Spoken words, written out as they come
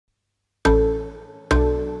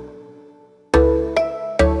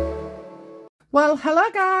Well, hello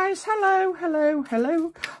guys, hello.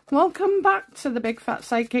 Welcome back to the Big Fat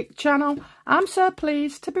Psychic channel. I'm so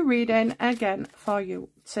pleased to be reading again for you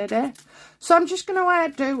today. So I'm just going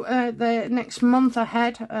to do the next month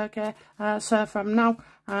ahead, okay, so from now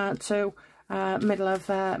to middle of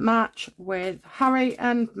March with Harry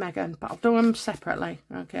and Meghan, but I'll do them separately,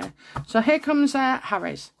 okay. So here comes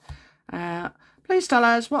Harry's. Please tell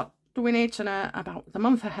us, what do we need to know about the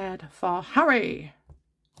month ahead for Harry?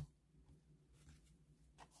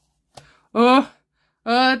 Oh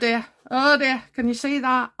dear, can you see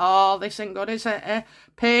that? Oh, this ain't good, is it?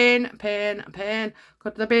 Pain.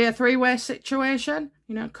 Could there be a three-way situation?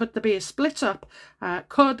 You know, could there be a split up?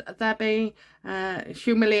 Could there be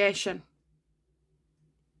humiliation?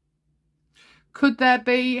 Could there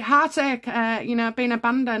be heartache, you know, being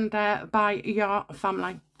abandoned by your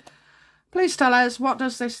family? Please tell us, what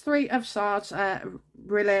does this Three of Swords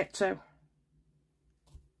relate to?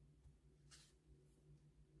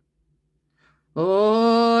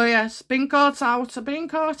 Oh yes, being caught out,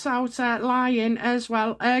 lying as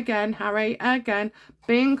well, again, Harry, again,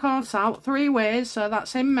 being caught out three ways, so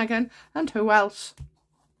that's him, Meghan, and who else?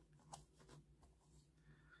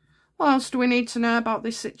 What else do we need to know about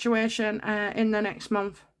this situation in the next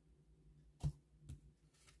month?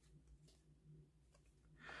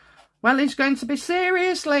 Well, he's going to be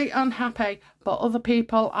seriously unhappy, but other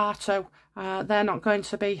people are too. They're not going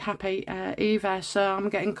to be happy either, so I'm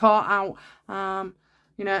getting caught out.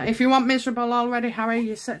 You know, if you want miserable already, Harry,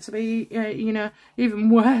 you're set to be, you know, even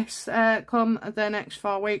worse come the next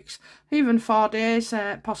 4 weeks. Even 4 days,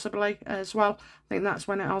 possibly, as well. I think that's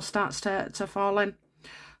when it all starts to fall in.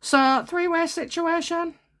 So, three-way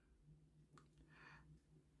situation.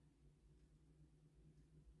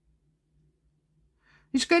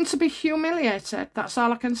 He's going to be humiliated. That's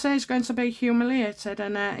all I can say. He's going to be humiliated.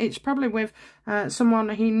 And it's probably with someone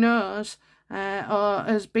he knows or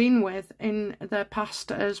has been with in the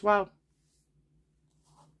past as well.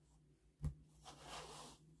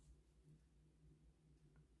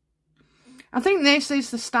 I think this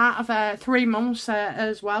is the start of 3 months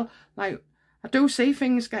as well. Like, I do see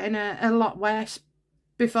things getting a lot worse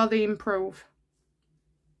before they improve.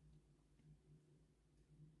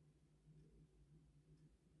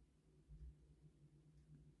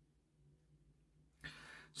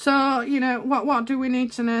 So, you know, what do we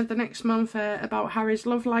need to know the next month about Harry's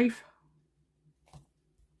love life?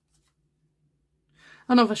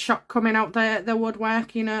 Another shock coming out the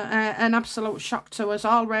woodwork, you know, an absolute shock to us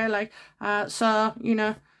all, really. So, you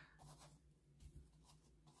know,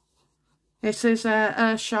 this is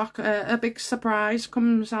a shock, a big surprise,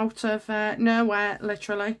 comes out of nowhere,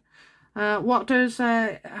 literally. What does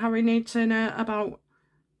Harry need to know about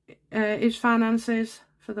his finances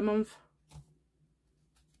for the month?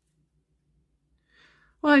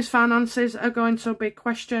 Well, his finances are going to be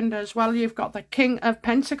questioned as well. You've got the King of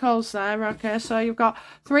Pentacles there, okay? So you've got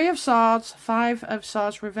 3 of Swords, 5 of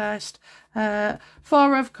Swords reversed, 4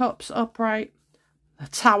 of Cups upright, the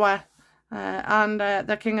Tower, and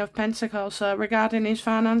the King of Pentacles. So regarding his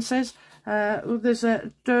finances, there's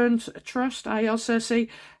a don't trust. I also see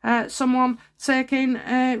someone taking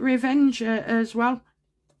revenge as well.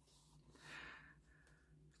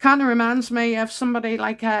 Kind of reminds me of somebody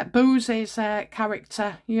like Boozy's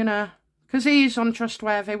character, you know, because he's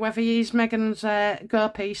untrustworthy, whether he's Meghan's go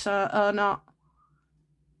piece or not.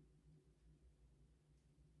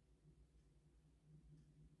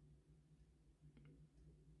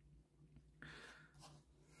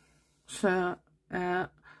 So,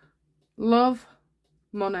 love,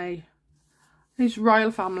 money, his royal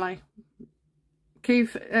family.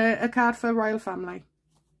 Keep a card for royal family.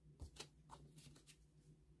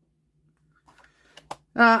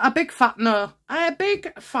 A big fat no. A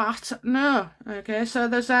big fat no. Okay, so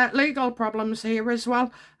there's legal problems here as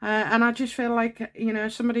well. And I just feel like, you know,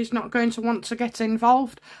 somebody's not going to want to get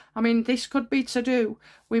involved. I mean, this could be to do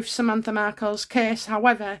with Samantha Markle's case.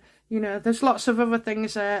 However, you know, there's lots of other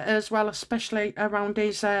things as well, especially around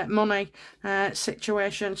his money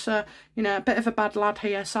situation. So, you know, a bit of a bad lad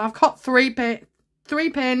here. So I've got three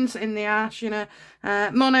pins in the arse, you know.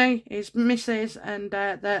 Money, his missus, and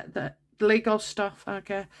the legal stuff.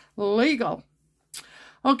 Okay, legal.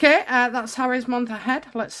 Okay, that's Harry's month ahead.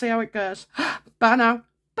 Let's see how it goes. Bye now.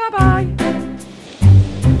 Bye bye.